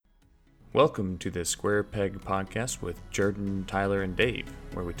Welcome to the Square Peg Podcast with Jordan, Tyler, and Dave,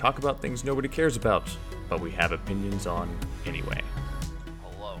 where we talk about things nobody cares about, but we have opinions on anyway.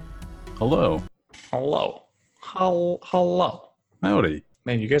 Hello. Hello. Howdy.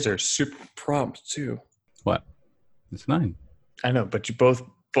 Man, you guys are super prompt too. What? It's 9. I know, but you both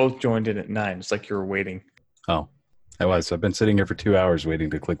joined in at 9. It's like you were waiting. Oh, I was. I've been sitting here for 2 hours waiting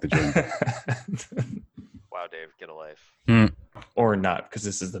to click the join button. Wow, Dave, get a life. Or not, because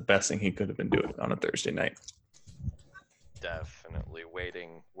this is the best thing he could have been doing on a Thursday night. Definitely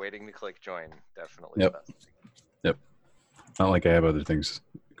waiting to click join. Definitely Yep. the best. Yep. Not like I have other things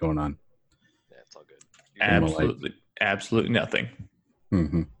going on. Yeah, it's all good. Absolutely nothing.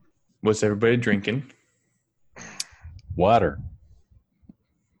 Mm-hmm. What's everybody drinking? Water.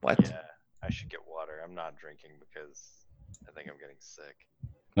 What? Yeah, I should get water. I'm not drinking because I think I'm getting sick.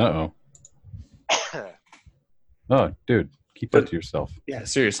 Uh-oh. Oh, dude. Keep that to yourself. Yeah,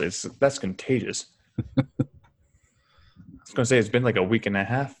 seriously, that's contagious. I was going to say, it's been like a week and a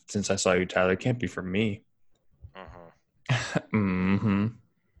half since I saw you, Tyler. It can't be from me. Mm-hmm.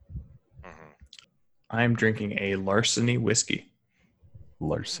 I'm drinking a Larceny whiskey.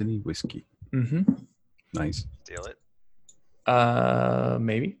 Larceny whiskey. Nice. Steal it.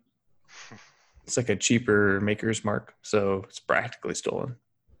 Maybe. It's like a cheaper maker's mark, so it's practically stolen.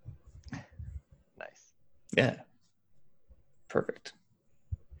 Nice. Yeah. Perfect.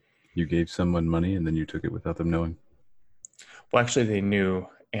 You gave someone money and then you took it without them knowing. Well, actually, they knew,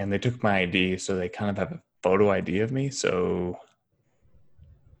 and they took my ID, so they kind of have a photo ID of me. So,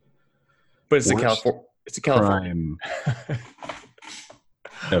 but it's a California. Crime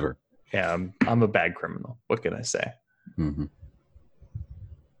ever. Yeah, I'm a bad criminal. What can I say? Mm-hmm.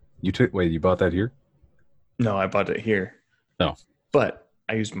 You bought that here? No, I bought it here. No. But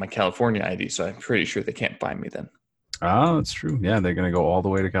I used my California ID, so I'm pretty sure they can't find me then. Ah, that's true. Yeah, they're going to go all the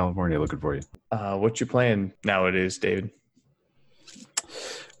way to California looking for you. What you playing nowadays, David?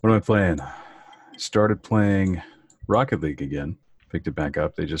 What am I playing? Started playing Rocket League again. Picked it back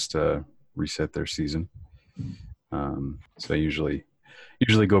up. They just reset their season. So I usually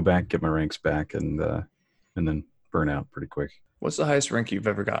go back, get my ranks back, and then burn out pretty quick. What's the highest rank you've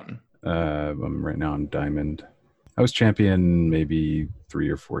ever gotten? Right now I'm Diamond. I was champion maybe 3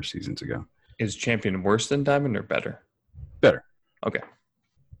 or 4 seasons ago. Is champion worse than Diamond or better? Better. Okay.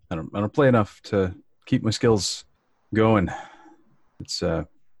 I don't play enough to keep my skills going. It's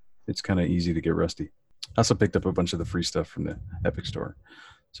kind of easy to get rusty. I also picked up a bunch of the free stuff from the Epic Store.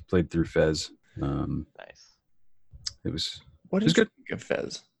 So played through Fez. Nice. What It was did you good. think of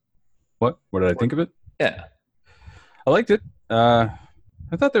Fez? What did I think of it? Yeah. I liked it. I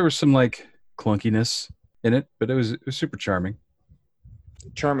thought there was some like clunkiness in it, but it was super charming.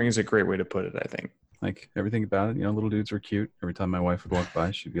 Charming is a great way to put it, I think. Like everything about it, little dudes were cute. Every time my wife would walk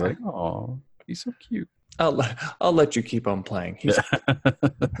by, she'd be like, "Oh, he's so cute." I'll let you keep on playing.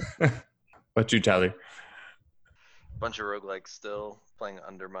 What you, Tyler? Bunch of roguelikes still. Playing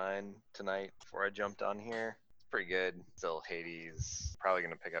Undermine tonight before I jumped on here. It's pretty good. Still Hades. Probably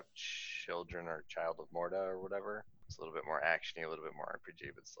going to pick up Children or Child of Morta or whatever. It's a little bit more actiony, a little bit more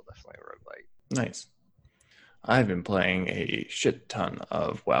RPG, but still definitely a roguelike. Nice. I've been playing a shit ton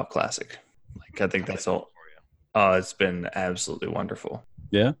of WoW Classic. I think that's all. For you. It's been absolutely wonderful.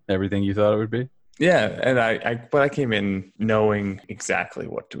 Yeah, everything you thought it would be. Yeah, and I came in knowing exactly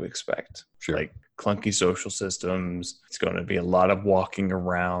what to expect. Sure. Like clunky social systems. It's going to be a lot of walking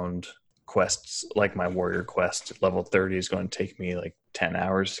around. Quests, like my warrior quest, level 30 is going to take me like 10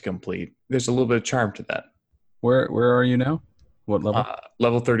 hours to complete. There's a little bit of charm to that. Where are you now? What level?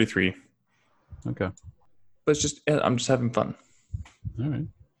 Level 33. Okay. But I'm just having fun. All right.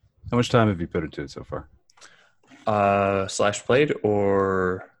 How much time have you put into it so far? Slash played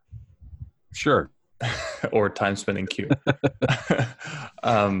or Sure. or time spent in queue.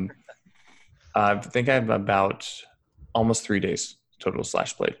 I think I have about almost 3 days total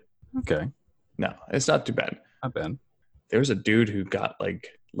slash played. Okay. No, it's not too bad. Not bad. There was a dude who got like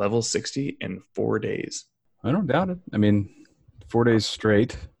level 60 in 4 days. I don't doubt it. I mean, 4 days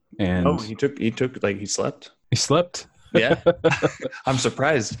straight, and He took like he slept. he slept. Yeah. I'm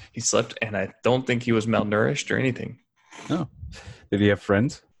surprised he slept, and I don't think he was malnourished or anything. Oh, did he have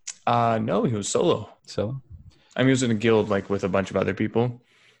friends? No, he was solo. Solo. I mean, he was in a guild like with a bunch of other people.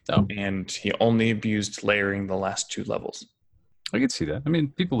 Oh. And he only abused layering the last 2 levels. I could see that. I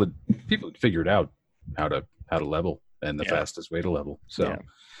mean, people had figured out how to level and the fastest way to level. So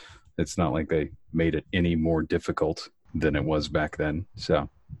it's not like they made it any more difficult than it was back then. So,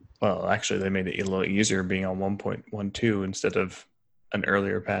 well, actually, they made it a little easier being on 1.12 instead of an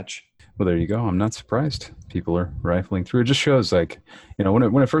earlier patch. Well, there you go. I'm not surprised people are rifling through. It just shows, like,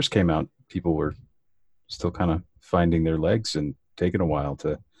 when it first came out, people were still kind of finding their legs and taking a while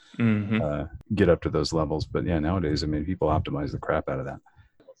to get up to those levels. But yeah, nowadays, I mean, people optimize the crap out of that.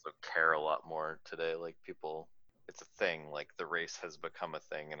 Also care a lot more today. Like people, it's a thing. Like the race has become a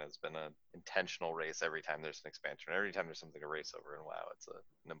thing and has been an intentional race every time there's an expansion. Every time there's something to race over in WoW, it's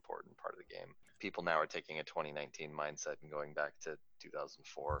an important part of the game. People now are taking a 2019 mindset and going back to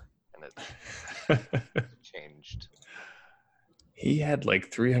 2004, and it's changed. He had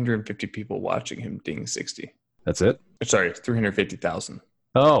like 350 people watching him ding 60. That's it? Sorry, 350,000.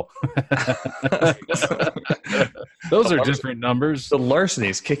 Oh. Those are different numbers. The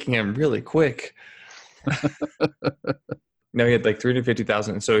larceny's kicking him really quick. No, he had like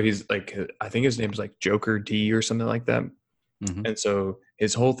 350,000. And so he's like, I think his name is like Joker D or something like that. Mhm. And so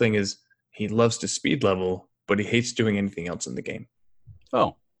his whole thing is he loves to speed level, but he hates doing anything else in the game.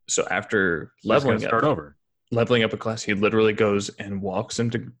 Oh. So after So he's gonna leveling start over. leveling up a class, he literally goes and walks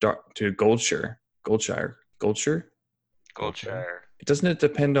into Goldshire. Goldshire. Doesn't it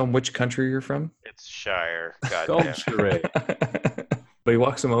depend on which country you're from? It's Shire. Goddamn. Goldshire. But he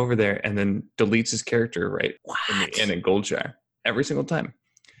walks him over there and then deletes his character right in the inn in Goldshire every single time.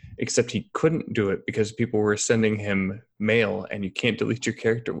 Except he couldn't do it because people were sending him mail, and you can't delete your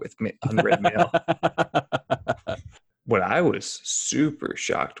character with unread mail. What I was super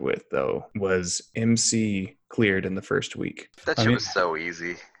shocked with, though, was MC cleared in the first week. That shit was so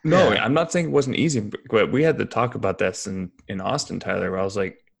easy. No, Yeah. I'm not saying it wasn't easy, but we had to talk about this in Austin, Tyler, where I was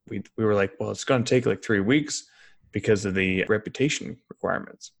like, we were like, well, it's going to take like 3 weeks because of the reputation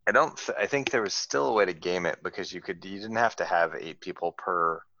requirements. I think there was still a way to game it because you didn't have to have 8 people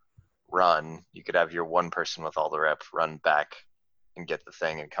per run. You could have your one person with all the rep run back and get the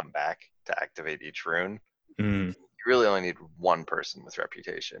thing and come back to activate each rune. Mm. You really only need one person with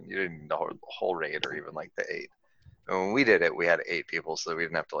reputation. You didn't need the whole raid or even like the 8. And when we did it, we had 8 people, so we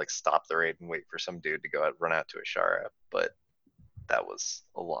didn't have to like stop the raid and wait for some dude to go out, run out to Ashara. But that was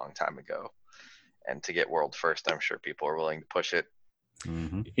a long time ago. And to get world first, I'm sure people are willing to push it.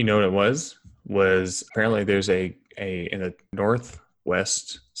 Mhm. You know what it was apparently there's a in the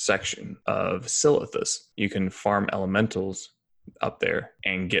northwest section of Silithus, you can farm elementals up there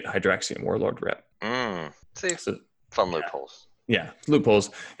and get Hydraxian Warlord rep. See, So, fun loopholes. yeah, loopholes.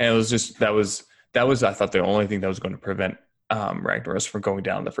 And it was just that was I thought the only thing that was going to prevent Ragnaros from going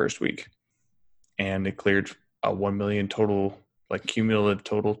down the first week. And it cleared 1 million total, like cumulative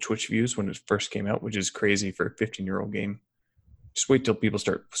total Twitch views when it first came out, which is crazy for a 15-year-old game. Just wait till people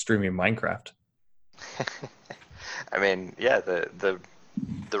start streaming Minecraft. I mean, yeah, the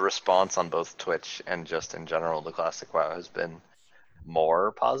response on both Twitch and just in general, the classic WoW has been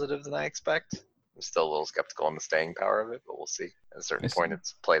more positive than I expect. I'm still a little skeptical on the staying power of it, but we'll see. At a certain point,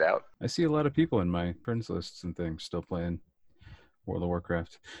 it's played out. I see a lot of people in my friends lists and things still playing World of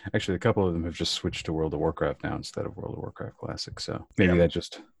Warcraft. Actually, a couple of them have just switched to World of Warcraft now instead of World of Warcraft Classic. So maybe that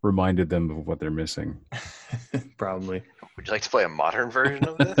just reminded them of what they're missing. Probably. Would you like to play a modern version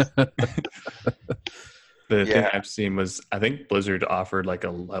of this? The thing Yeah. I've seen was, I think Blizzard offered like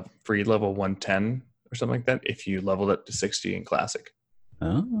a free level 110 or something like that if you leveled up to 60 in Classic.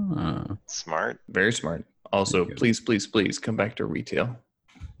 Ah, Smart. Very smart. Also, Good. please come back to retail.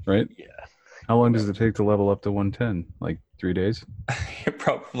 right? Yeah. How long does it take to level up to 110? Like 3 days?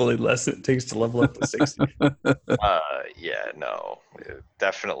 Probably less than it takes to level up to 60. Yeah, no,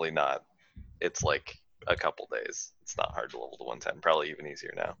 definitely not. It's like a couple days. It's not hard to level to 110. Probably even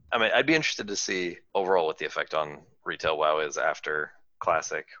easier now. I mean, I'd be interested to see overall what the effect on retail WoW is after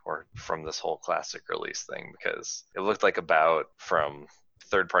Classic or from this whole Classic release thing, because it looked like about from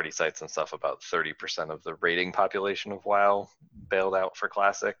third-party sites and stuff, about 30% of the raiding population of WoW bailed out for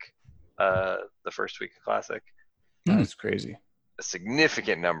Classic the first week of Classic. That's crazy. A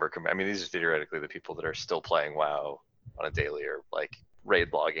significant number. I mean, these are theoretically the people that are still playing WoW on a daily or like raid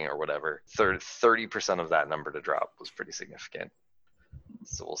logging or whatever. 30% of that number to drop was pretty significant.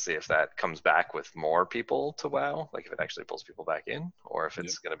 So we'll see if that comes back with more people to WoW, like if it actually pulls people back in, or if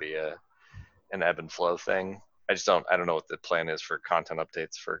it's going to be an ebb and flow thing. I don't know what the plan is for content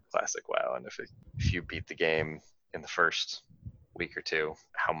updates for Classic WoW, and if you beat the game in the first week or two,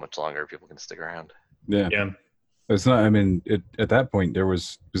 how much longer people can stick around. Yeah. Yeah. It's not, I mean, at that point,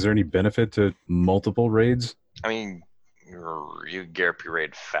 was there any benefit to multiple raids? I mean, you gear up your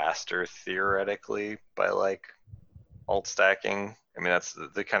raid faster theoretically by like alt stacking. I mean, that's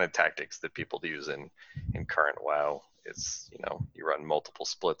the kind of tactics that people use in current WoW. It's, you run multiple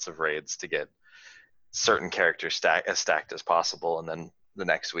splits of raids to get certain characters as stacked as possible, and then the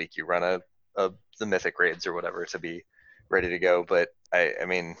next week you run the mythic raids or whatever to be ready to go. But I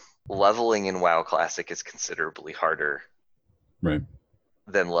mean, leveling in WoW Classic is considerably harder Right.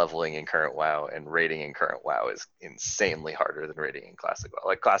 than leveling in current WoW, and raiding in current WoW is insanely harder than raiding in classic WoW.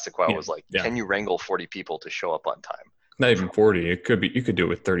 Like classic WoW was like, Yeah. can you wrangle 40 people to show up on time? Not even 40. It could be, you could do it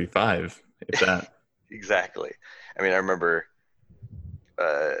with 35, if that. Exactly. I mean, I remember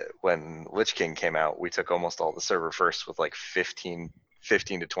when Lich King came out, we took almost all the server first with like 15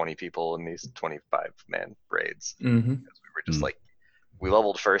 to 20 people in these 25-man raids. Mm-hmm. We were just like, we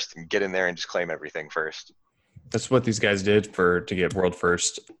leveled first and get in there and just claim everything first. That's what these guys did to get world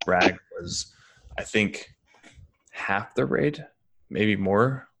first. Rag was, I think, half the raid, maybe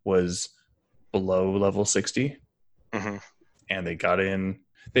more, was below level 60. Mm-hmm. And they got in.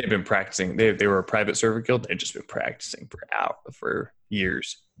 They'd been practicing. They were a private server guild. They'd just been practicing for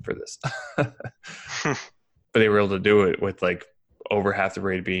years for this. But they were able to do it with like over half the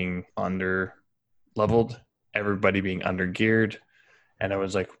raid being under leveled, everybody being under geared. And I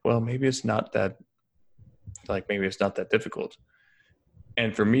was like, well, maybe it's not that difficult.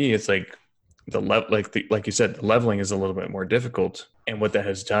 And for me, it's like like you said, the leveling is a little bit more difficult. And what that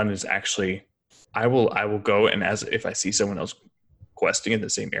has done is actually, I will go, and as if I see someone else questing in the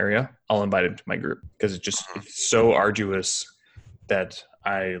same area, I'll invite him to my group, because it's so arduous that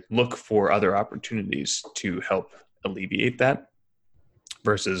I look for other opportunities to help alleviate that.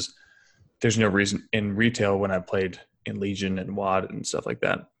 Versus, there's no reason in retail when I played in Legion and WoD and stuff like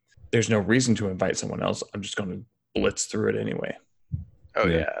that. There's no reason to invite someone else. I'm just going to blitz through it anyway. Oh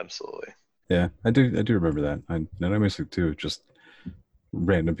yeah, absolutely. Yeah, I do remember that. And I miss it too. Just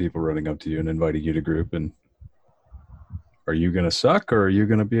random people running up to you and inviting you to group. And are you going to suck, or are you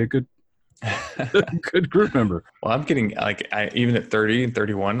going to be a good good group member? Well, I'm getting even at 30 and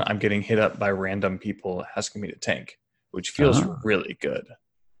 31, I'm getting hit up by random people asking me to tank, which feels really good.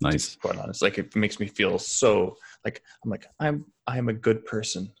 Nice. Quite honest, like it makes me feel so like I'm a good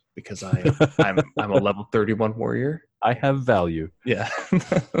person because I'm a level 31 warrior. I have value. Yeah.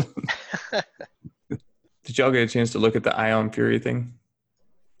 Did y'all get a chance to look at the Ion Fury thing?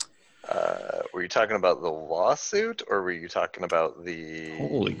 Were you talking about the lawsuit, or were you talking about the?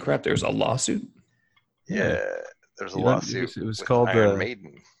 Holy crap! There's a lawsuit. Yeah, there's a lawsuit. It was called Iron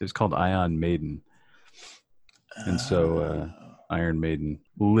Maiden. It was called Ion Maiden, and so Iron Maiden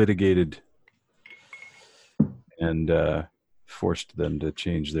litigated and forced them to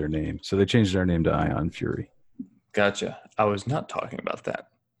change their name. So they changed their name to Ion Fury. Gotcha. I was not talking about that.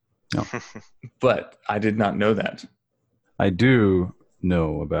 No. But I did not know that. I do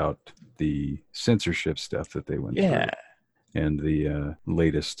know about the censorship stuff that they went through. And the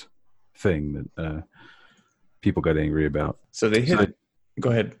latest thing that people got angry about. So they hit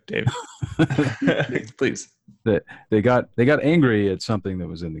Go ahead, Dave. Please. That they got angry at something that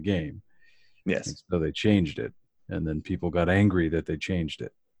was in the game. Yes. And so they changed it. And then people got angry that they changed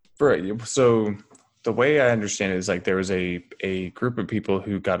it. Right. So the way I understand it is like there was a group of people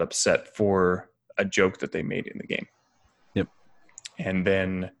who got upset for a joke that they made in the game. Yep. And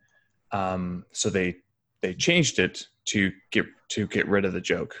then so they changed it to get rid of the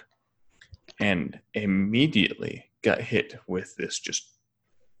joke, and immediately got hit with this just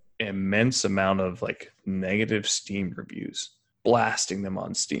immense amount of like negative Steam reviews, blasting them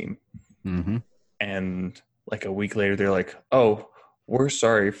on Steam. Mm-hmm. And like a week later, they're like, "Oh, we're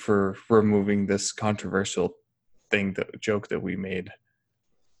sorry for removing this controversial joke that we made."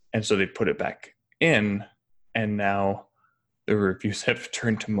 And so they put it back in, and now the reviews have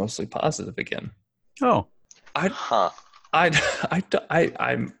turned to mostly positive again. Oh, I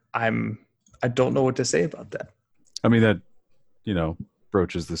don't know what to say about that. I mean, that,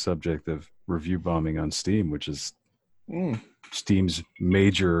 broaches the subject of review bombing on Steam, which is Steam's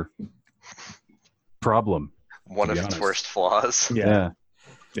major problem. One of its worst flaws. Yeah.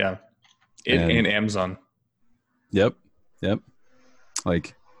 And Amazon. Yep.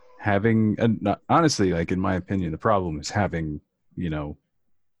 Like having, honestly, like in my opinion, the problem is having,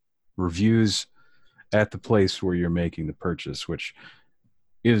 reviews at the place where you're making the purchase, which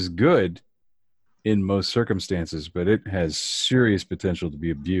is good in most circumstances, but it has serious potential to be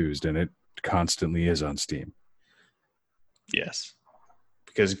abused, and it constantly is on Steam. Yes.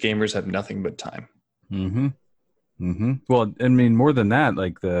 Because gamers have nothing but time. Mm-hmm. Mm-hmm. Well, I mean, more than that,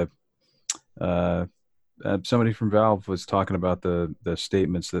 like somebody from Valve was talking about the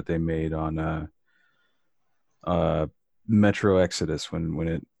statements that they made on Metro Exodus when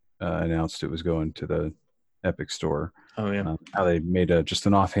it announced it was going to the Epic Store. Oh yeah. How they made just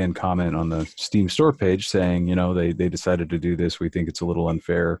an offhand comment on the Steam store page saying, they decided to do this. We think it's a little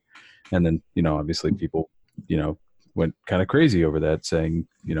unfair. And then, obviously people, went kind of crazy over that, saying,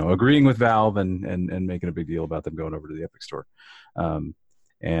 agreeing with Valve and making a big deal about them going over to the Epic Store.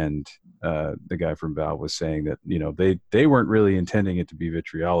 And the guy from Valve was saying that, you know, they weren't really intending it to be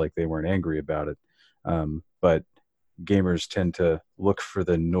vitriolic. They weren't angry about it. But gamers tend to look for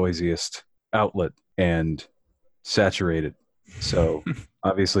the noisiest outlet and saturate it. So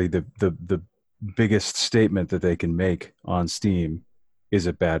obviously the biggest statement that they can make on Steam is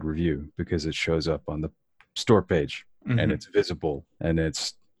a bad review because it shows up on the store page and it's visible and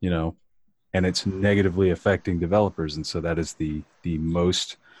it's, you know, and it's negatively affecting developers. And so that is the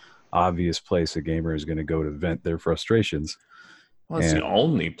most obvious place a gamer is going to go to vent their frustrations. Well, it's the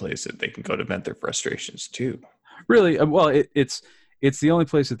only place that they can go to vent their frustrations too. Really, well, it's the only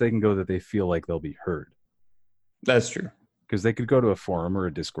place that they can go that they feel like they'll be heard. That's true. Because they could go to a forum or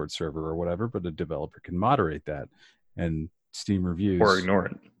a Discord server or whatever, but a developer can moderate that. And Steam reviews... Or ignore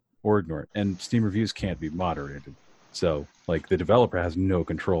it. And Steam reviews can't be moderated. So, like, the developer has no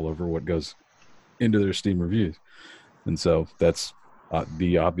control over what goes into their Steam reviews. And so that's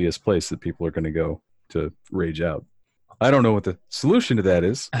the obvious place that people are going to go to rage out. I don't know what the solution to that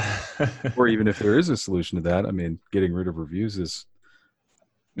is, or even if there is a solution to that. I mean, getting rid of reviews is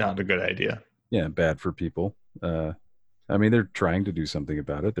not a good idea. Yeah, bad for people. I mean, they're trying to do something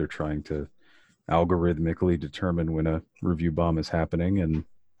about it. They're trying to algorithmically determine when a review bomb is happening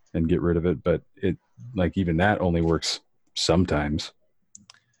and get rid of it. But it, like, even that only works sometimes.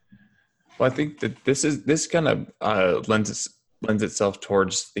 Well, I think that this kind of lends itself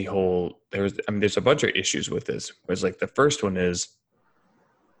towards the whole. There's a bunch of issues with this. Whereas, like, the first one is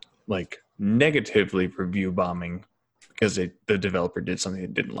like negatively review bombing because the developer did something they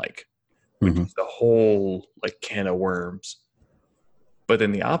didn't like, which is the whole like can of worms. But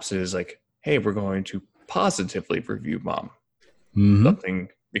then the opposite is like, hey, we're going to positively review bomb something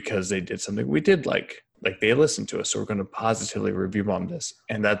because they did something we did like they listened to us, so we're going to positively review bomb this.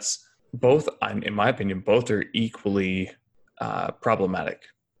 And that's both, in my opinion, both are equally problematic.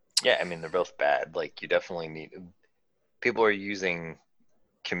 Yeah, I mean, they're both bad. Like, you definitely need... People are using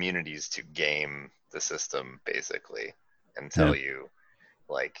communities to game the system, basically, and tell you,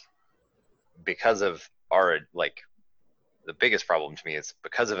 like, because of our... Like, the biggest problem to me is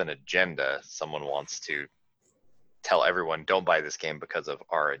because of an agenda, someone wants to tell everyone, don't buy this game because of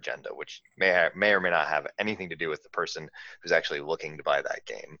our agenda, which may or may not have anything to do with the person who's actually looking to buy that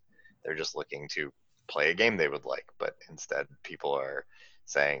game. They're just looking to play a game they would like, but instead people are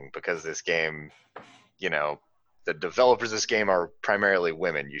saying, because this game, you know, the developers of this game are primarily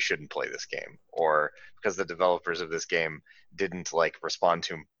women, you shouldn't play this game. Or because the developers of this game didn't like respond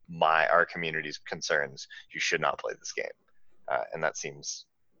to our community's concerns, you should not play this game. And that seems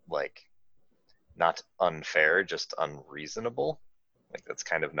like not unfair, just unreasonable. Like, that's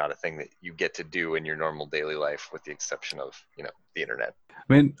kind of not a thing that you get to do in your normal daily life, with the exception of, you know, the internet.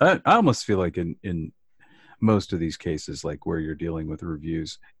 I mean, I almost feel like in most of these cases, like where you're dealing with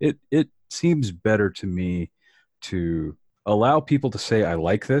reviews, it seems better to me to allow people to say, I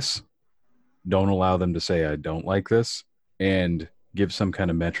like this, don't allow them to say, I don't like this, and give some kind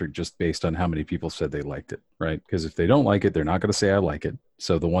of metric just based on how many people said they liked it, right? Because if they don't like it, they're not going to say, I like it.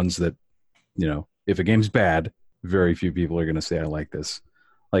 So the ones that, you know, if a game's bad, very few people are going to say, I like this.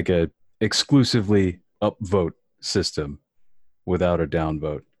 Like a exclusively upvote system without a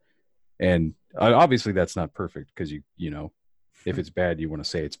downvote. And obviously that's not perfect, because you know, if it's bad, you want to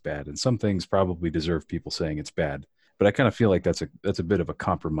say it's bad. And some things probably deserve people saying it's bad. But I kind of feel like that's a bit of a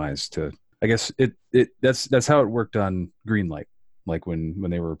compromise to, I guess that's how it worked on Greenlight. Like when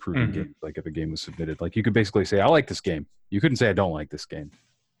they were approving games, like if a game was submitted, like you could basically say, I like this game. You couldn't say, I don't like this game.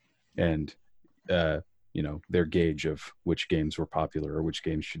 And, you know, their gauge of which games were popular or which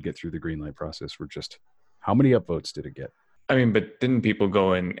games should get through the Greenlight process were just, how many upvotes did it get? I mean, but didn't people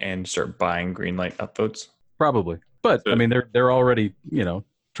go in and start buying Greenlight upvotes? Probably. But I mean, they're already, you know,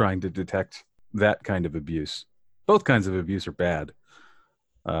 trying to detect that kind of abuse. Both kinds of abuse are bad.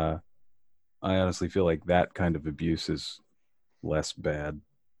 I honestly feel like that kind of abuse is less bad.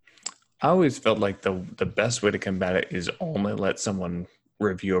 I always felt like the best way to combat it is only let someone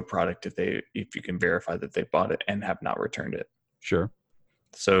review a product if you can verify that they bought it and have not returned it. Sure.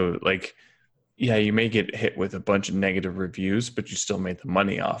 So, like, yeah, you may get hit with a bunch of negative reviews, but you still made the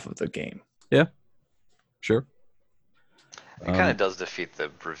money off of the game. Yeah. Sure. It kind of does defeat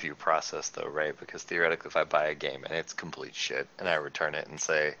the review process, though, right? Because theoretically, if I buy a game and it's complete shit, and I return it and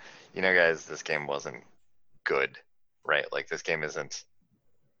say, you know, guys, this game wasn't good, right? Like, this game isn't...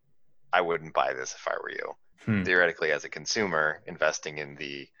 I wouldn't buy this if I were you. Theoretically, as a consumer, investing in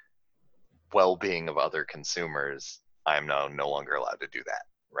the well-being of other consumers, I'm now no longer allowed to do that,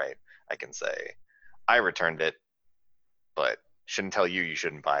 right? I can say, I returned it, but shouldn't tell you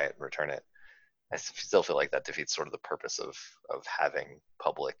shouldn't buy it and return it. I still feel like that defeats sort of the purpose of having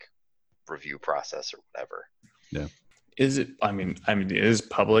public review process or whatever. Yeah. Is it? I mean, it is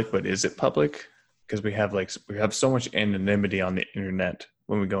public, but is it public? Because we have so much anonymity on the internet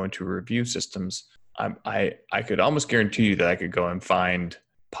when we go into review systems. I could almost guarantee you that I could go and find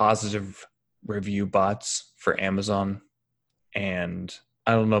positive review bots for Amazon, and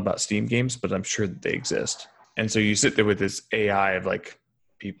I don't know about Steam games, but I'm sure that they exist. And so you sit there with this AI of like,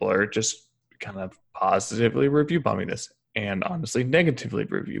 people are just kind of positively review bombing this, and honestly negatively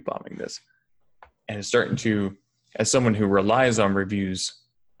review bombing this. And it's starting to, as someone who relies on reviews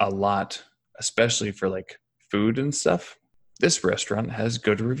a lot, especially for like food and stuff, this restaurant has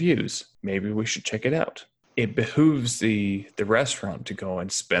good reviews. Maybe we should check it out. It behooves the restaurant to go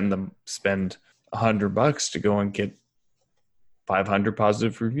and spend $100 to go and get 500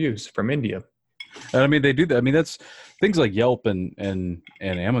 positive reviews from India. And I mean, they do that. I mean, that's things like Yelp and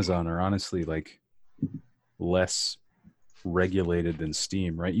Amazon are honestly like less regulated than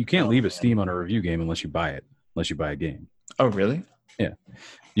Steam, right? You can't leave a Steam on a review game unless you buy a game. Oh, really? Yeah.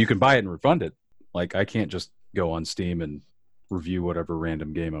 You can buy it and refund it. Like, I can't just go on Steam and review whatever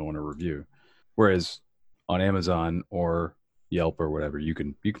random game I want to review. Whereas on Amazon or Yelp or whatever, you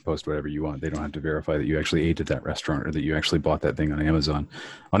can post whatever you want. They don't have to verify that you actually ate at that restaurant or that you actually bought that thing on Amazon.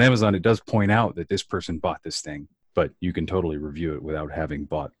 On Amazon, it does point out that this person bought this thing, but you can totally review it without having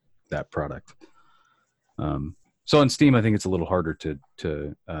bought that product. So on Steam, I think it's a little harder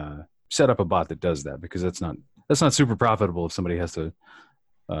to set up a bot that does that, because that's not super profitable if somebody has to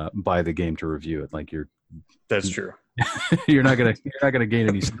buy the game to review it. Like that's true. You're not gonna gain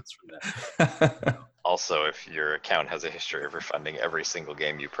any cents from that. Also, if your account has a history of refunding every single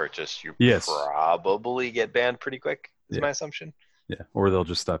game you purchase, you Yes. probably get banned pretty quick, is Yeah. my assumption. Yeah, or they'll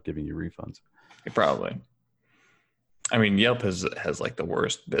just stop giving you refunds. Probably. I mean, Yelp has like the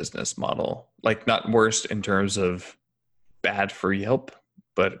worst business model. Like, not worst in terms of bad for Yelp,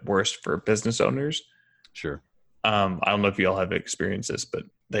 but worst for business owners. Sure. I don't know if you all have experienced this, but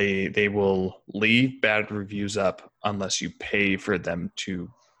they will leave bad reviews up unless you pay for them to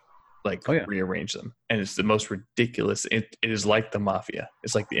like rearrange them. And it's the most ridiculous. It is like the mafia.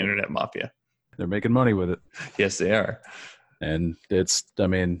 It's like the internet mafia. They're making money with it. Yes, they are. And I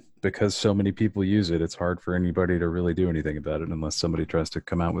mean, because so many people use it, it's hard for anybody to really do anything about it unless somebody tries to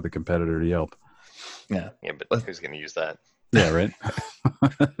come out with a competitor to Yelp. Yeah. Yeah, but who's going to use that? Yeah, right?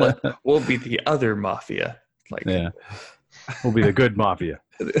 We'll be the other mafia. Like, yeah. We'll be the good mafia.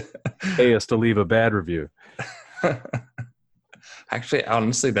 Pay us to leave a bad review. Actually,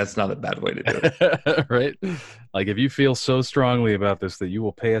 honestly, that's not a bad way to do it. Right? Like, if you feel so strongly about this that you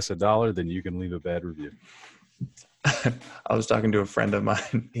will pay us $1, then you can leave a bad review. I was talking to a friend of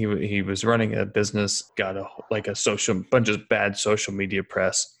mine. He was running a business, got a bunch of bad social media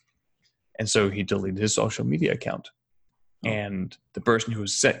press, and so he deleted his social media account. Oh. And the person who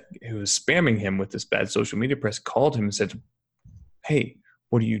was spamming him with this bad social media press called him and said, "Hey,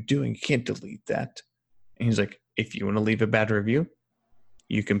 what are you doing? You can't delete that." And he's like, "If you want to leave a bad review,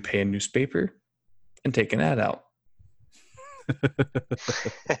 you can pay a newspaper and take an ad out."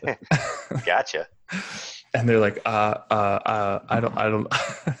 Gotcha. And they're like, I don't.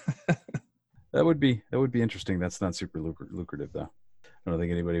 That would be interesting. That's not super lucrative, though. I don't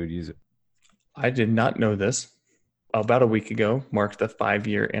think anybody would use it. I did not know this. About a week ago marked the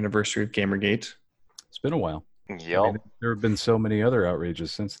 5-year anniversary of Gamergate. It's been a while. Yep. I mean, there have been so many other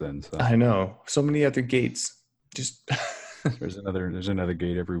outrages since then. So. I know. So many other gates. Just there's another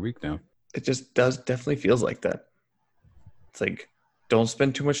gate every week now. It just definitely feels like that. It's like, don't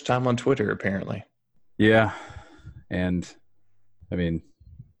spend too much time on Twitter, apparently. Yeah. And I mean,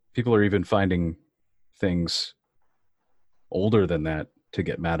 people are even finding things older than that to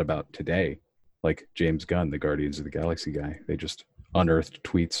get mad about today. Like James Gunn, the Guardians of the Galaxy guy. They just unearthed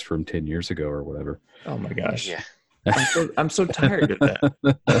tweets from 10 years ago or whatever. Oh my gosh. Yeah. I'm so tired of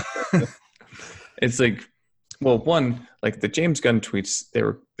that. It's like, well, one, like the James Gunn tweets, they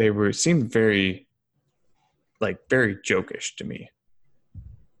seemed very jokish to me.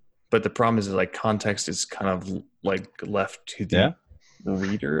 But the problem is like context is kind of like left to the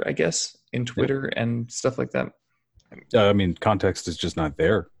reader, I guess, in Twitter and stuff like that. I mean, context is just not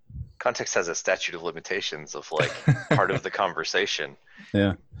there. Context has a statute of limitations of like part of the conversation.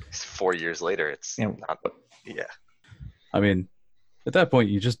 Yeah. 4 years later, it's not. Yeah. I mean, at that point,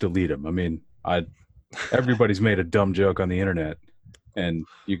 you just delete them. I mean, everybody's made a dumb joke on the internet, and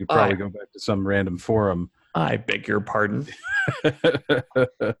you could probably go back to some random forum. I beg your pardon.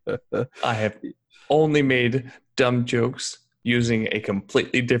 I have only made dumb jokes using a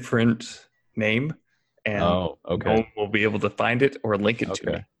completely different name, and no one will be able to find it or link it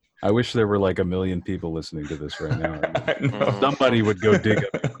to me. I wish there were like 1 million people listening to this right now. No. Somebody would go dig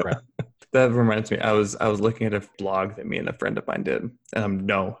up the crap. That reminds me, I was looking at a blog that me and a friend of mine did.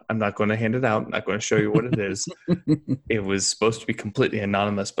 No, I'm not going to hand it out. I'm not going to show you what it is. It was supposed to be completely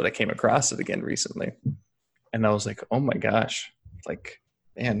anonymous, but I came across it again recently. And I was like, oh my gosh. Like,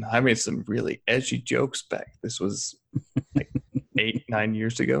 man, I made some really edgy jokes back. This was like 8-9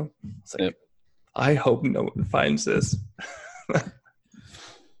 years ago. It's like, Yep. I hope no one finds this.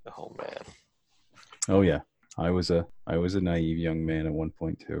 Oh man. Oh yeah, I was a naive young man at one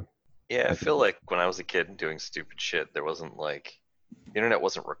point too. Yeah, I feel like when I was a kid doing stupid shit, there wasn't like the internet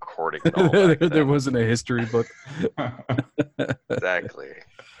wasn't recording it all. Back There then. wasn't a history book. Exactly.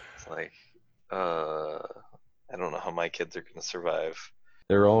 It's like, I don't know how my kids are gonna survive.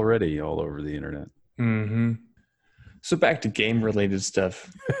 They're already all over the internet. Mm-hmm. So back to game-related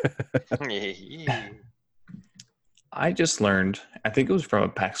stuff. I just learned, I think it was from a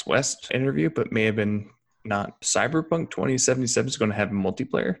PAX West interview, but may have been not. Cyberpunk 2077 is going to have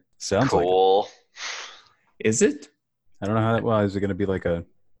multiplayer. Sounds like. Cool. Is it? I don't know how that. Well, is it going to be like a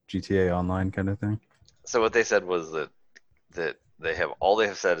GTA Online kind of thing? So what they said was that they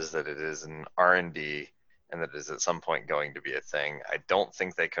have said is that it is an R&D and that it is at some point going to be a thing. I don't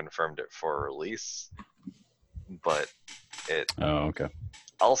think they confirmed it for release, but it Oh, okay.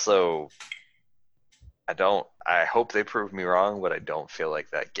 also I hope they prove me wrong, but I don't feel like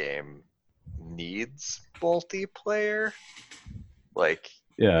that game needs multiplayer. Like,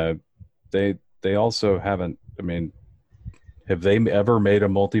 Yeah, they also haven't. I mean, have they ever made a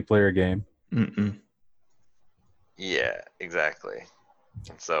multiplayer game? Mm-mm. yeah, exactly.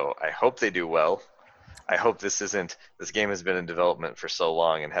 And so I hope they do well. I hope this game has been in development for so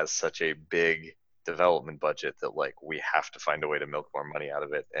long and has such a big development budget that like we have to find a way to milk more money out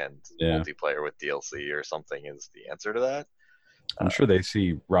of it, and Yeah. multiplayer with DLC or something is the answer to that. I'm sure they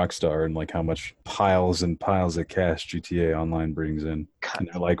see Rockstar and like how much piles and piles of cash GTA Online brings in. And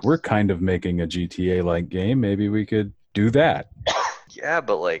they're like, we're kind of making a GTA-like game. Maybe we could do that. Yeah,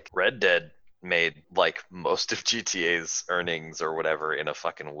 but like Red Dead made like most of GTA's earnings or whatever in a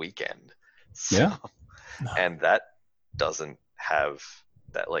fucking weekend. So, Yeah. and that doesn't have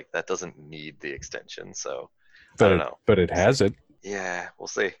that, like that doesn't need the extension. So I don't know. But it has it. Yeah, we'll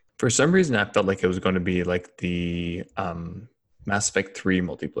see. For some reason, I felt like it was going to be like the Mass Effect 3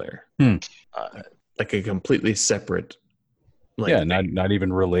 multiplayer. Like a completely separate. Like, Yeah, not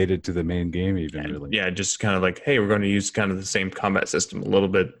even related to the main game, even and, really. yeah, just kind of like, hey, we're going to use kind of the same combat system a little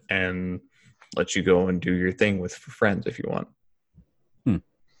bit and let you go and do your thing with friends if you want.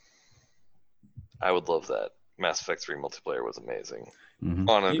 I would love that. Mass Effect 3 multiplayer was amazing.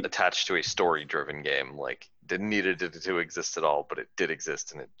 Mhm. Attached to a story-driven game, like didn't need it to exist at all, but it did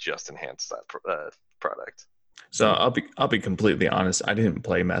exist, and it just enhanced that product. So I'll be completely honest. I didn't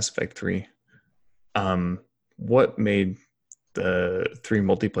play Mass Effect 3. What made the 3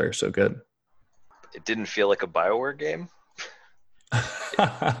 multiplayer so good? It didn't feel like a BioWare game.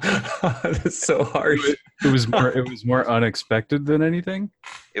 That's so harsh. It was more unexpected than anything.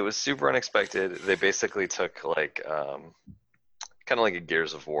 It was super unexpected. They basically took like kind of like a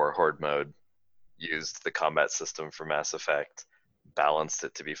Gears of War horde mode, used the combat system for Mass Effect, balanced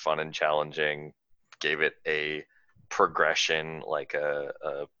it to be fun and challenging, gave it a progression, like a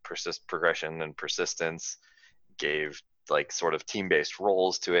progression and persistence, gave like sort of team-based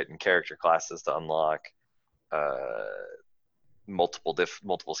roles to it and character classes to unlock, multiple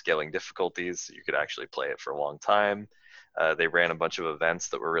scaling difficulties, so you could actually play it for a long time. They ran a bunch of events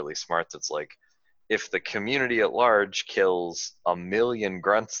that were really smart. That's like, if the community at large kills 1 million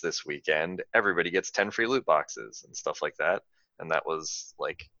grunts this weekend, everybody gets 10 free loot boxes and stuff like that. And that was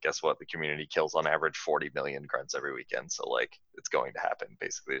like, guess what? The community kills on average 40 million grunts every weekend. So like, it's going to happen.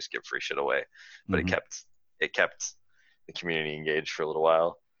 Basically, just give free shit away. But Mhm. it kept the community engaged for a little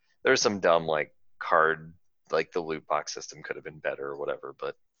while. There was some dumb like card, like the loot box system could have been better or whatever,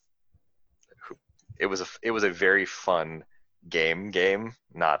 but it was a very fun game,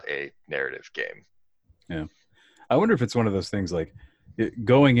 not a narrative game. Yeah. I wonder if it's one of those things like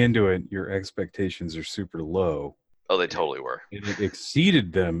going into it, your expectations are super low. Oh, they totally were. It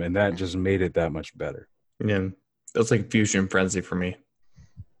exceeded them, and that just made it that much better. Yeah, that's like Fusion Frenzy for me.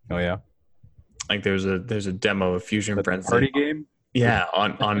 Oh yeah, Like there's a demo of Fusion but the Frenzy. party game. Yeah,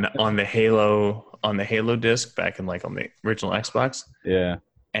 on the Halo disc back in like on the original Xbox. Yeah,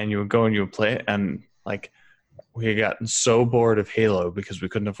 And you would go and you would play it, and like we had gotten so bored of Halo because we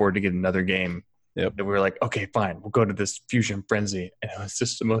couldn't afford to get another game. Yep. That we were like, okay, fine, we'll go to this Fusion Frenzy, and it was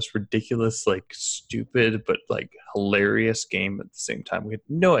just the most ridiculous, like stupid but like hilarious game at the same time. We had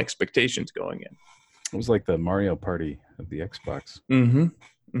no expectations going in. it was like the Mario Party of the Xbox. Mm-hmm.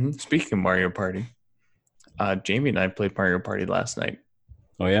 Speaking of Mario Party, Jamie and I played Mario Party last night.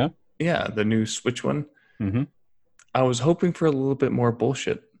 Oh yeah. Yeah, the new Switch one. Mm-hmm. I was hoping for a little bit more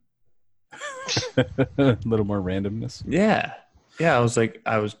bullshit. A little more randomness. Yeah. I was like,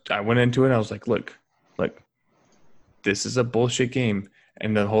 I went into it and I was like, look, this is a bullshit game.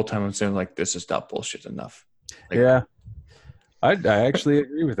 And the whole time I'm saying like, this is not bullshit enough. Like, yeah. I actually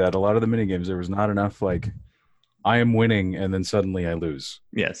agree with that. A lot of the mini games, there was not enough like, I am winning and then suddenly I lose.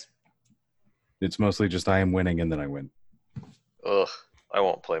 Yes. It's mostly just I am winning and then I win. Ugh, I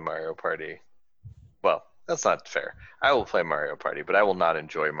won't play Mario Party. Well, that's not fair. I will play Mario Party, but I will not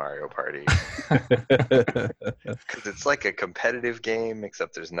enjoy Mario Party. Because it's like a competitive game,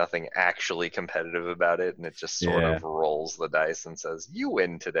 except there's nothing actually competitive about it, and it just sort of rolls the dice and says, you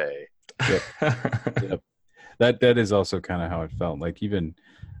win today. Yep. That is also kind of how it felt. Like even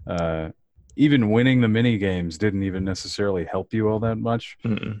winning the mini games didn't even necessarily help you all that much.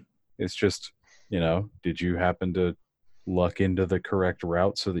 Mm-mm. It's just, did you happen to luck into the correct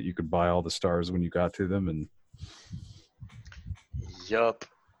route so that you could buy all the stars when you got to them? And Yup.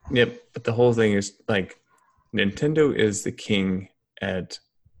 Yep. But the whole thing is like, Nintendo is the king at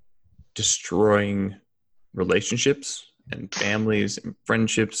destroying relationships and families and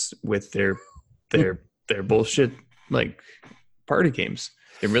friendships with their bullshit like party games.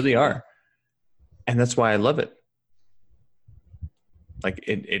 They really are. And that's why I love it. Like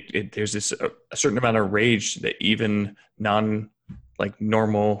it there's this a certain amount of rage that even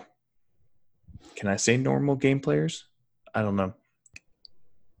normal, can I say normal game players? I don't know.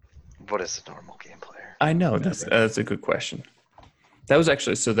 What is a normal game player? I know that's a good question. That was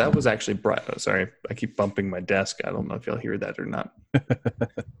actually brought. Sorry, I keep bumping my desk. I don't know if you'll hear that or not.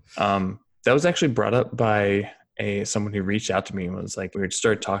 That was actually brought up by someone who reached out to me and was like, we would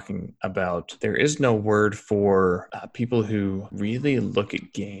start talking about there is no word for people who really look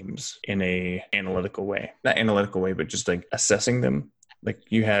at games in a analytical way. Not analytical way, but just like assessing them.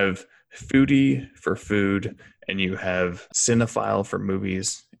 Like you have foodie for food, and you have cinephile for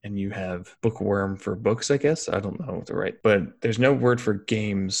movies, and you have bookworm for books, I guess. I don't know the right, but there's no word for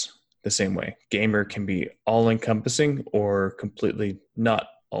games the same way. Gamer can be all encompassing or completely not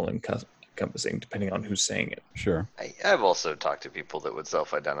all encompassing, depending on who's saying it. Sure. I've also talked to people that would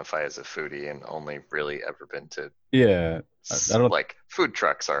self-identify as a foodie and only really ever been to I don't like food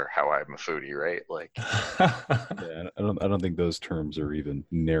trucks are how I'm a foodie, right? Like I don't think those terms are even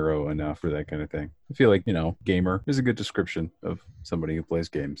narrow enough for that kind of thing. I feel like, gamer is a good description of somebody who plays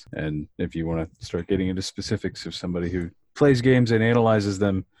games. And if you want to start getting into specifics of somebody who plays games and analyzes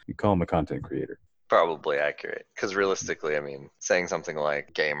them, you call them a content creator. Probably accurate, because realistically, I mean, saying something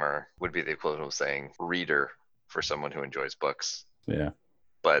like gamer would be the equivalent of saying reader for someone who enjoys books. Yeah.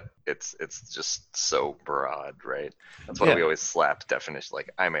 But it's just so broad, right? That's why we always slap definition, like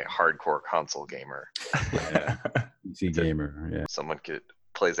I'm a hardcore console gamer. Yeah. PC gamer. Yeah. Someone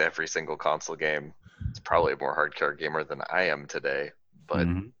plays every single console game. It's probably a more hardcore gamer than I am today, but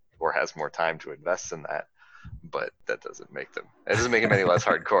or has more time to invest in that. But that doesn't make them. It doesn't make them any less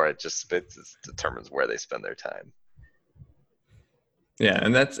hardcore. It just determines where they spend their time. Yeah,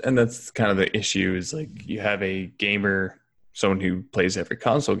 and that's kind of the issue. Is like you have a gamer, someone who plays every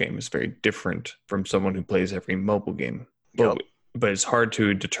console game is very different from someone who plays every mobile game. But it's hard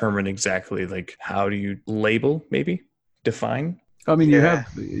to determine exactly like how do you label, maybe define. I mean,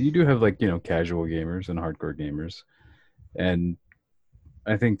 you do have like casual gamers and hardcore gamers, and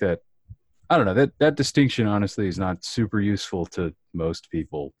I think that. I don't know, that distinction honestly is not super useful to most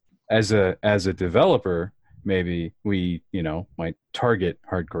people. As a developer, maybe we, might target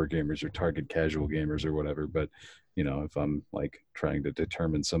hardcore gamers or target casual gamers or whatever, but if I'm like trying to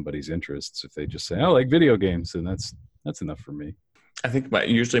determine somebody's interests, if they just say, I like video games, then that's enough for me. I think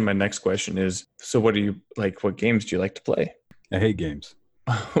usually my next question is, so what do you like, what games do you like to play? I hate games.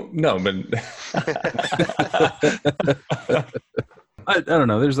 No, but I don't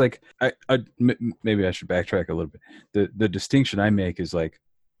know. There's like, maybe I should backtrack a little bit. The distinction I make is like,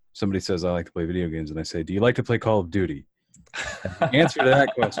 somebody says I like to play video games, and I say, do you like to play Call of Duty? The answer to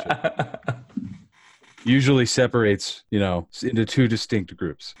that question usually separates, into two distinct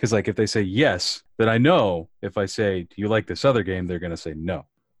groups. Because like if they say yes, then I know if I say, do you like this other game, they're going to say no.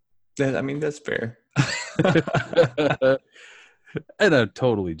 I mean, that's fair. And I'm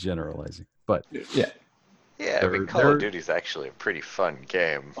totally generalizing, but yeah. Yeah, I mean, Call of Duty is actually a pretty fun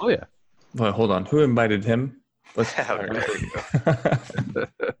game. Oh, yeah. Well, hold on. Who invited him?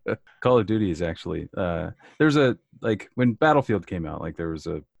 Call of Duty is actually, there's when Battlefield came out, like there was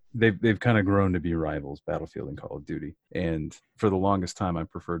they've kind of grown to be rivals, Battlefield and Call of Duty. And for the longest time, I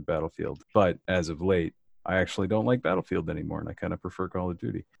preferred Battlefield. But as of late, I actually don't like Battlefield anymore, and I kind of prefer Call of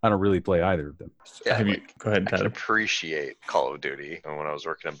Duty. I don't really play either of them. Yeah, Have you? like, Go ahead, I can Tyler. appreciate Call of Duty. And when I was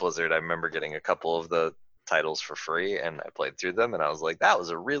working at Blizzard, I remember getting a couple of the titles for free, and I played through them, and I was like, that was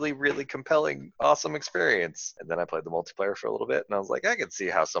a really, really compelling, awesome experience. And then I played the multiplayer for a little bit, and I was like, I could see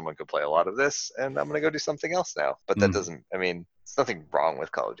how someone could play a lot of this, and I'm gonna go do something else now. But that doesn't. I mean, there's nothing wrong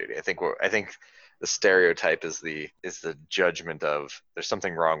with Call of Duty. I think the stereotype is the judgment of there's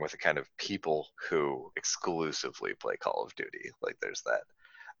something wrong with the kind of people who exclusively play Call of Duty. Like there's that,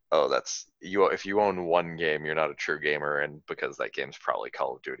 oh, that's you, if you own one game, you're not a true gamer, and because that game's probably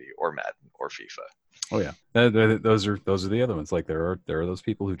Call of Duty or Madden or FIFA. Oh yeah, those are the other ones. Like there are those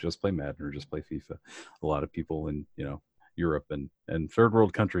people who just play Madden or just play FIFA. A lot of people in Europe and third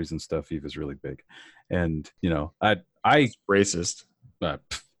world countries and stuff, FIFA is really big. And I Racist.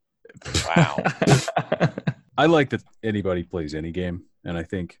 Wow. I like that anybody plays any game, and I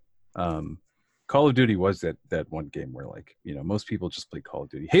think Call of Duty was that one game where most people just played Call of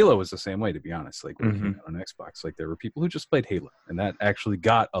Duty. Halo was the same way, to be honest. Like when it came out on Xbox, like there were people who just played Halo, and that actually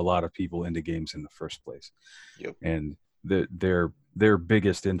got a lot of people into games in the first place. Yep. And their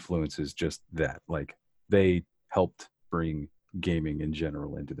biggest influence is just that, like they helped bring gaming in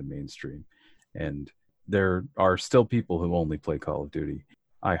general into the mainstream. And there are still people who only play Call of Duty.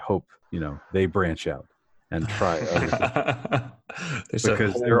 I hope they branch out and try other things.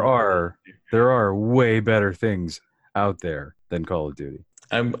 Because there are way better things out there than Call of Duty.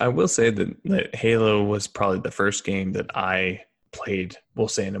 I will say that Halo was probably the first game that I played, we'll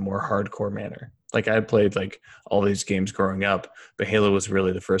say, in a more hardcore manner. Like I played like all these games growing up, but Halo was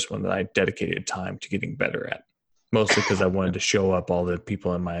really the first one that I dedicated time to getting better at. Mostly because I wanted to show up all the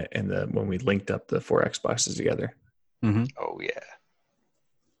people when we linked up the 4 Xboxes together. Mm-hmm. Oh yeah.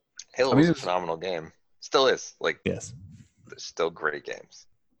 Halo was a phenomenal game. Still is. Like, yes, there's still great games.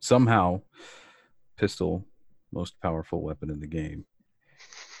 Somehow, pistol, most powerful weapon in the game.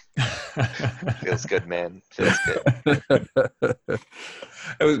 Feels good, man. Feels good.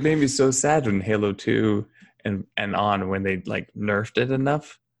 It made me so sad when Halo 2 and on when they like nerfed it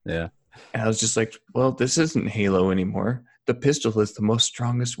enough. Yeah. And I was just like, well, this isn't Halo anymore. The pistol is the most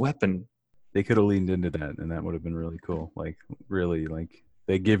strongest weapon. They could have leaned into that, and that would have been really cool. Like, really, like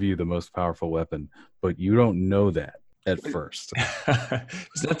they give you the most powerful weapon, but you don't know that at first.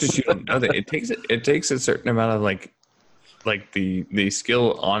 It's not just you don't know that. It takes a certain amount of like the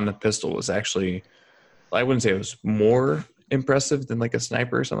skill on the pistol was actually, I wouldn't say it was more impressive than like a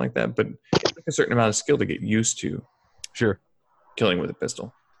sniper or something like that, but it took a certain amount of skill to get used to Sure. killing with a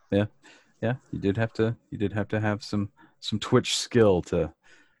pistol. Yeah. You did have to have some twitch skill to,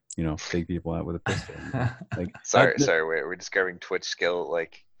 take people out with a pistol. Like, Sorry, wait, are we describing Twitch skill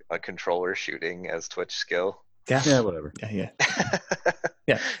like a controller shooting as Twitch skill? Yeah, whatever. Yeah.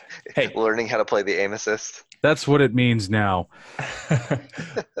 Yeah. Hey, Learning how to play the aim assist. That's what it means now.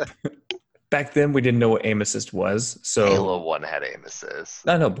 back then we didn't know what aim assist was, so Halo 1 had aim assist.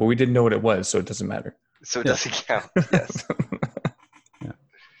 No, but we didn't know what it was, so it doesn't matter. So it doesn't count. Yes. Yeah.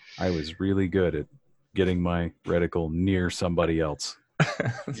 I was really good at getting my reticle near somebody else.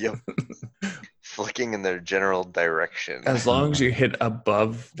 Yep. Flicking in their general direction. As long as you hit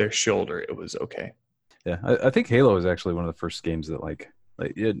above their shoulder, it was okay. Yeah, I think Halo is actually one of the first games that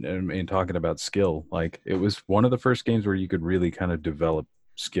in talking about skill, like it was one of the first games where you could really kind of develop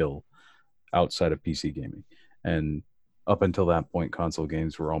skill outside of PC gaming. And up until that point, console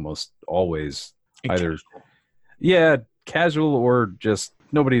games were almost always either casual or just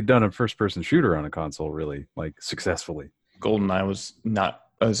nobody had done a first-person shooter on a console really like successfully. GoldenEye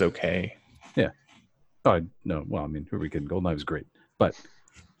was okay. Yeah. Oh no, well, I mean, who are we kidding? GoldenEye was great, but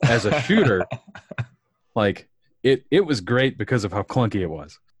as a shooter, like it was great because of how clunky it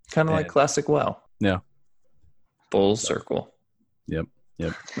was. Kind of like classic WoW. Yeah. Full circle. Yep.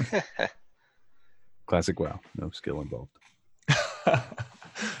 Classic WoW. No skill involved.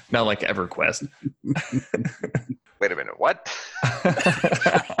 Not like EverQuest. Wait a minute, what?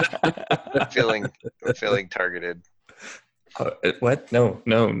 I'm feeling targeted. What?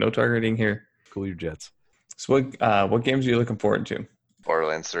 No targeting here. Cool your jets. So what games are you looking forward to?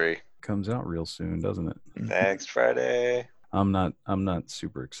 Borderlands 3. Comes out real soon, doesn't it? Next Friday. I'm not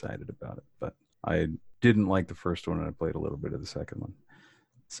super excited about it, but I didn't like the first one and I played a little bit of the second one.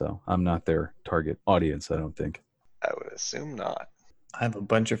 So I'm not their target audience, I don't think. I would assume not. I have a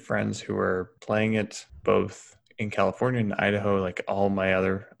bunch of friends who are playing it both in California and Idaho. Like all my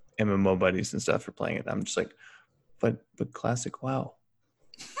other MMO buddies and stuff are playing it. I'm just like, but classic WoW.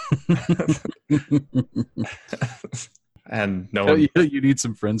 And no one... you need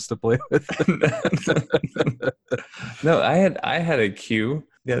some friends to play with. No, I had a queue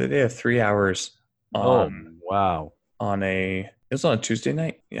the other day of 3 hours Oh, on wow. it was on a Tuesday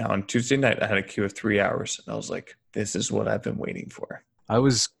night. Yeah, on Tuesday night I had a queue of 3 hours, and I was like, "This is what I've been waiting for." I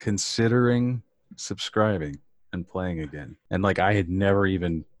was considering subscribing and playing again. And like I had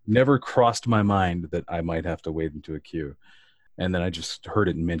never crossed my mind that I might have to wait into a queue. And then I just heard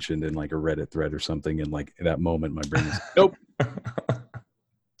it mentioned in like a Reddit thread or something. And like at that moment, my brain was, nope,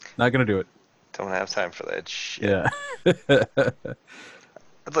 not going to do it. Don't have time for that shit. Yeah.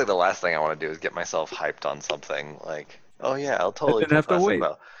 That's like the last thing I want to do is get myself hyped on something. Like, oh yeah, I'll totally then have to put wait.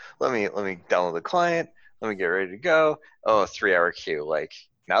 about. Let me download the client. Let me get ready to go. Oh, a 3-hour queue. Like,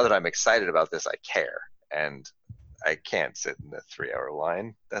 now that I'm excited about this, I care, and I can't sit in the 3-hour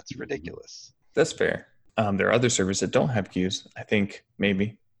line. That's ridiculous. That's fair. There are other servers that don't have queues. I think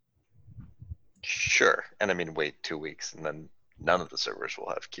maybe. Sure, and I mean, wait 2 weeks, and then none of the servers will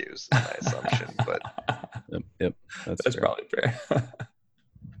have queues. Is my assumption, but Yep. That's fair. probably fair.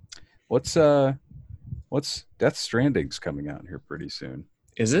 What's Death Stranding's coming out here pretty soon.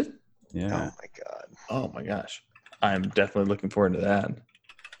 Is it? Yeah. oh my god, Oh my gosh. I'm definitely looking forward to that.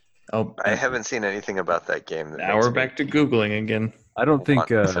 Oh, I haven't seen anything about that game. That now makes we're me back to Googling again. I don't think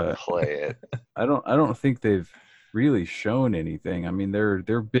want to play it. I don't think they've really shown anything. I mean, their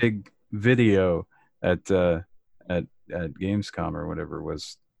big video at Gamescom or whatever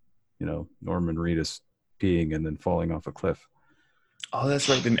was, Norman Reedus peeing and then falling off a cliff. Oh, that's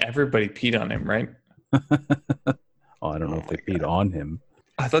right. Then everybody peed on him, right? Oh, I don't know Oh if they my peed on him.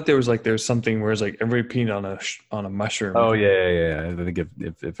 I thought there's something where it's like everybody peed on a mushroom. Oh yeah. I think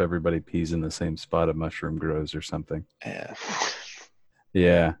if everybody pees in the same spot, a mushroom grows or something. Yeah.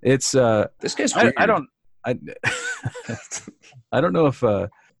 Yeah, it's This guy's weird. I don't know if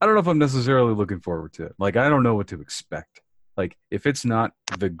I'm necessarily looking forward to it. Like I don't know what to expect. Like if it's not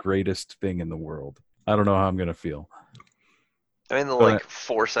the greatest thing in the world, I don't know how I'm gonna feel. I mean, the But- like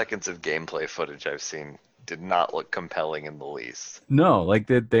 4 seconds of gameplay footage I've seen did not look compelling in the least. No, like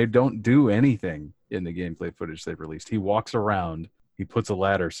they don't do anything in the gameplay footage they've released. He walks around, he puts a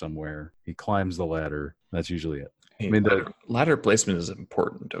ladder somewhere, he climbs the ladder. That's usually it. Hey, I mean, ladder placement is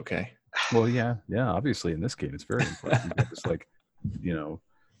important, okay? Well, yeah, obviously in this game it's very important. You got this like,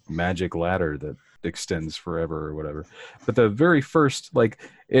 magic ladder that extends forever or whatever. But the very first, like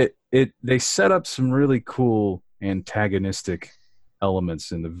they set up some really cool antagonistic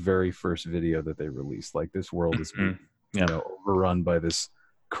elements in the very first video that they released. Like this world is being, overrun by this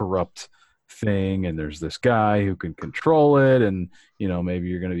corrupt thing, and there's this guy who can control it, and maybe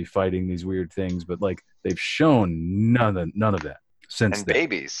you're going to be fighting these weird things, but like they've shown none of that since And then.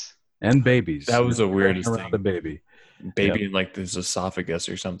 babies. And babies. That was the weirdest Around thing. the baby. Baby in like this esophagus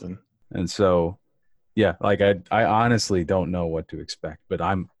or something. And so, yeah, like I honestly don't know what to expect, but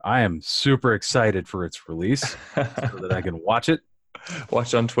I am super excited for its release so that I can watch it.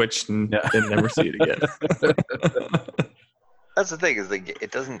 Watch on Twitch and Yeah. then never see it again. That's the thing, is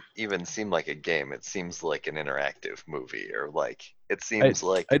it doesn't even seem like a game. It seems like an interactive movie, or like it seems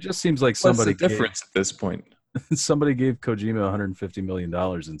like It just seems like What's somebody the difference at this point? somebody gave Kojima $150 million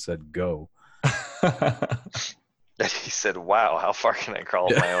and said go. that he said, "Wow, how far can I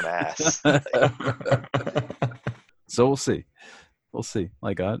crawl up my own ass?" So we'll see.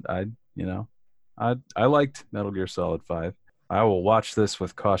 Like I liked Metal Gear Solid 5. I will watch this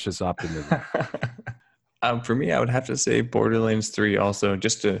with cautious optimism. For me, I would have to say Borderlands 3 also.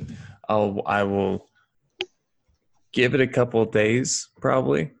 I will give it a couple of days,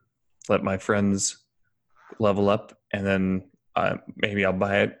 probably. Let my friends level up, and then maybe I'll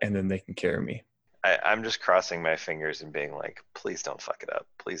buy it, and then they can carry me. I'm just crossing my fingers and being like, please don't fuck it up.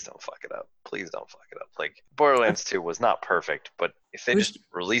 Please don't fuck it up. Please don't fuck it up. Like, Borderlands 2 was not perfect, but if they just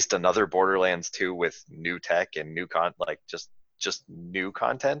released another Borderlands 2 with new tech and new just new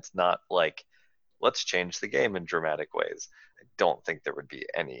content, not like, let's change the game in dramatic ways, I don't think there would be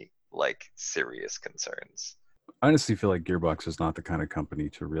any like serious concerns. I honestly feel like Gearbox is not the kind of company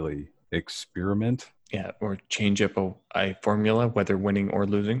to really experiment. Yeah, or change up a formula, whether winning or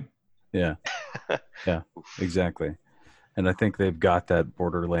losing. Yeah. Yeah, exactly. And I think they've got that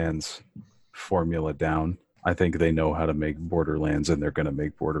Borderlands formula down. I think they know how to make Borderlands, and they're going to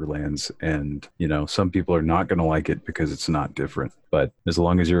make Borderlands. And, some people are not going to like it because it's not different. But as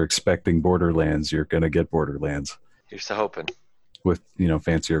long as you're expecting Borderlands, you're going to get Borderlands Here's to hoping. with,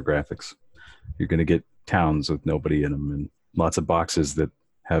 fancier graphics. You're going to get towns with nobody in them and lots of boxes that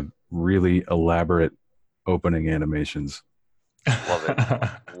have really elaborate opening animations. Love it.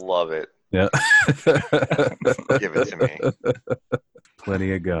 Love it. Yeah. Give it to me.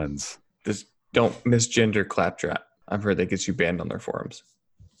 Plenty of guns. Just don't misgender Claptrap. I've heard that gets you banned on their forums.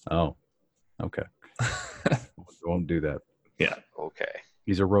 Oh, okay. Won't do that. Yeah. Okay.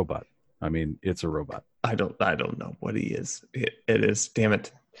 He's a robot. I mean, it's a robot. I don't know what he is. It is. Damn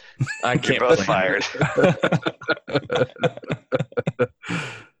it. I You're can't both play. fired.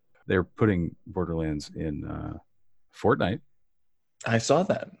 They're putting Borderlands in Fortnite. I saw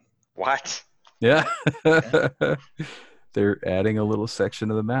that. What? Yeah. They're adding a little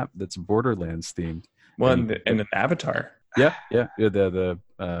section of the map that's Borderlands themed. Well, and an avatar. Yeah. The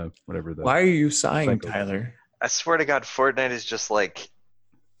whatever the. Why are you sighing, Psycho. Tyler? I swear to God, Fortnite is just like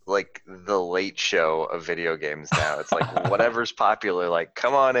the late show of video games now. It's like whatever's popular, like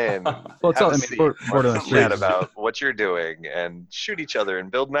come on in. Well, it's have all. a I mean, seat, Borderlands chat 3 about what you're doing and shoot each other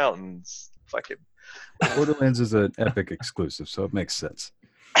and build mountains. Fucking. Borderlands is an Epic exclusive, so it makes sense.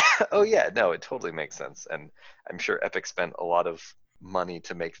 Oh yeah, no, it totally makes sense, and I'm sure Epic spent a lot of money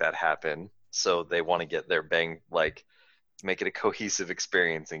to make that happen. So they want to get their bang, like make it a cohesive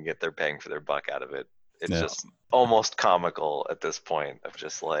experience and get their bang for their buck out of it. It's Yeah. just almost comical at this point of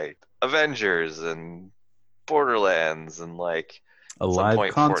just like Avengers and Borderlands and like A some live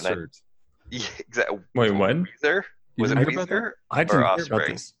point, Fortnite- concert. yeah, exactly. Wait, what? Weezer? You Was it didn't hear about that? Weezer? I didn't Or hear about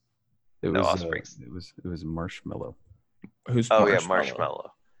Offspring. this. It No, was. Offsprings. It was Marshmello. Who's Oh yeah,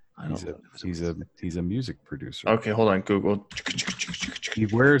 Marshmallow. I don't know. He's a music producer. Okay, hold on. Google. He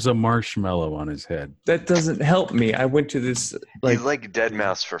wears a marshmallow on his head. That doesn't help me. I went to this like He's like Dead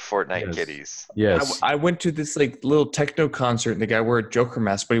Mouse for Fortnite Yes. kitties. Yes. I went to this like little techno concert and the guy wore a Joker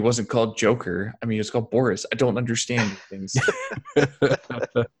mask, but he wasn't called Joker. I mean, he was called Boris. I don't understand things.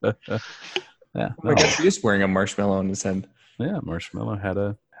 Yeah. Oh my gosh, he is wearing a marshmallow on his head. Yeah, Marshmello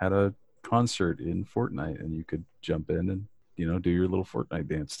had a concert in Fortnite, and you could jump in and do your little Fortnite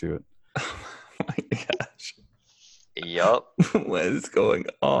dance to it. Oh my gosh. Yup. What is going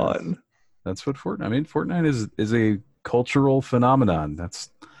on? That's what Fortnite. I mean, Fortnite is a cultural phenomenon.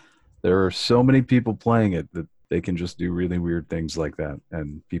 There are so many people playing it that they can just do really weird things like that,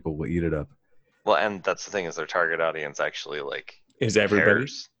 and people will eat it up. Well, and that's the thing is their target audience actually like Is everybody?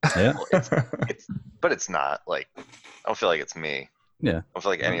 cares. Yeah. But it's not like I don't feel like it's me. Yeah. I don't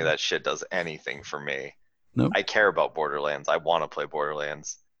feel like any of that shit does anything for me. Nope. I care about Borderlands. I want to play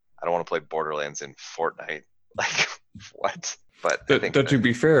Borderlands. I don't want to play Borderlands in Fortnite. Like what? But I think Though to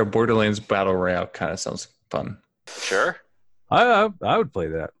be fair, a Borderlands Battle Royale kind of sounds fun. sure. I would play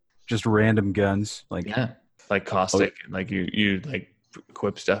that. Just random guns, like Yeah. Like caustic, and like you like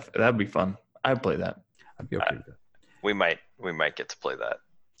equip stuff. That'd be fun. I'd play that. I'd be okay with that. We might get to play that.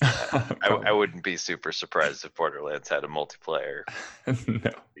 I wouldn't be super surprised if Borderlands had a multiplayer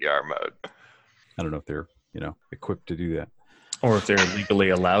No. VR mode. I don't know if they're equipped to do that. Or if they're legally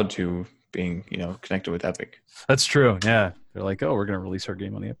allowed to, being connected with Epic. That's true. Yeah, they're like, oh, we're gonna release our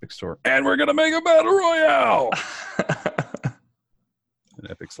game on the Epic Store, and we're gonna make a battle royale. And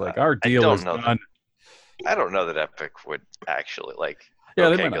Epic's like, our deal don't is know done. I don't know that Epic would actually like. Yeah,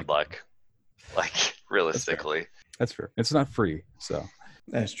 they okay, might not. good luck. Like realistically, That's fair. It's not free, so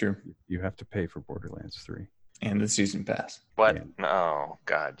That's true. you have to pay for Borderlands 3. And the season pass. what? Yeah. No,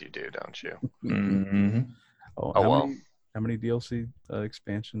 God, you do, don't you? Mm-hmm. Oh, Oh, well. How many DLC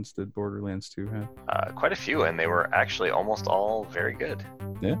expansions did Borderlands 2 have? Quite a few, and they were actually almost all very good.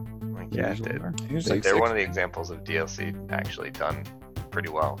 Yeah? Like, yeah, it Usually did. are. There's Like, like, they're one of the examples of DLC actually done pretty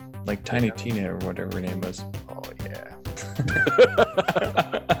well. like Tiny Tina or whatever her name was. Oh yeah.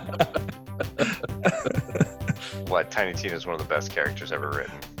 What? Tiny Tina is one of the best characters ever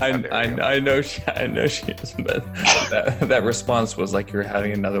written. How dare you. I know she is, but that response was like you're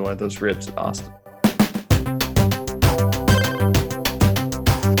having another one of those ribs at Austin.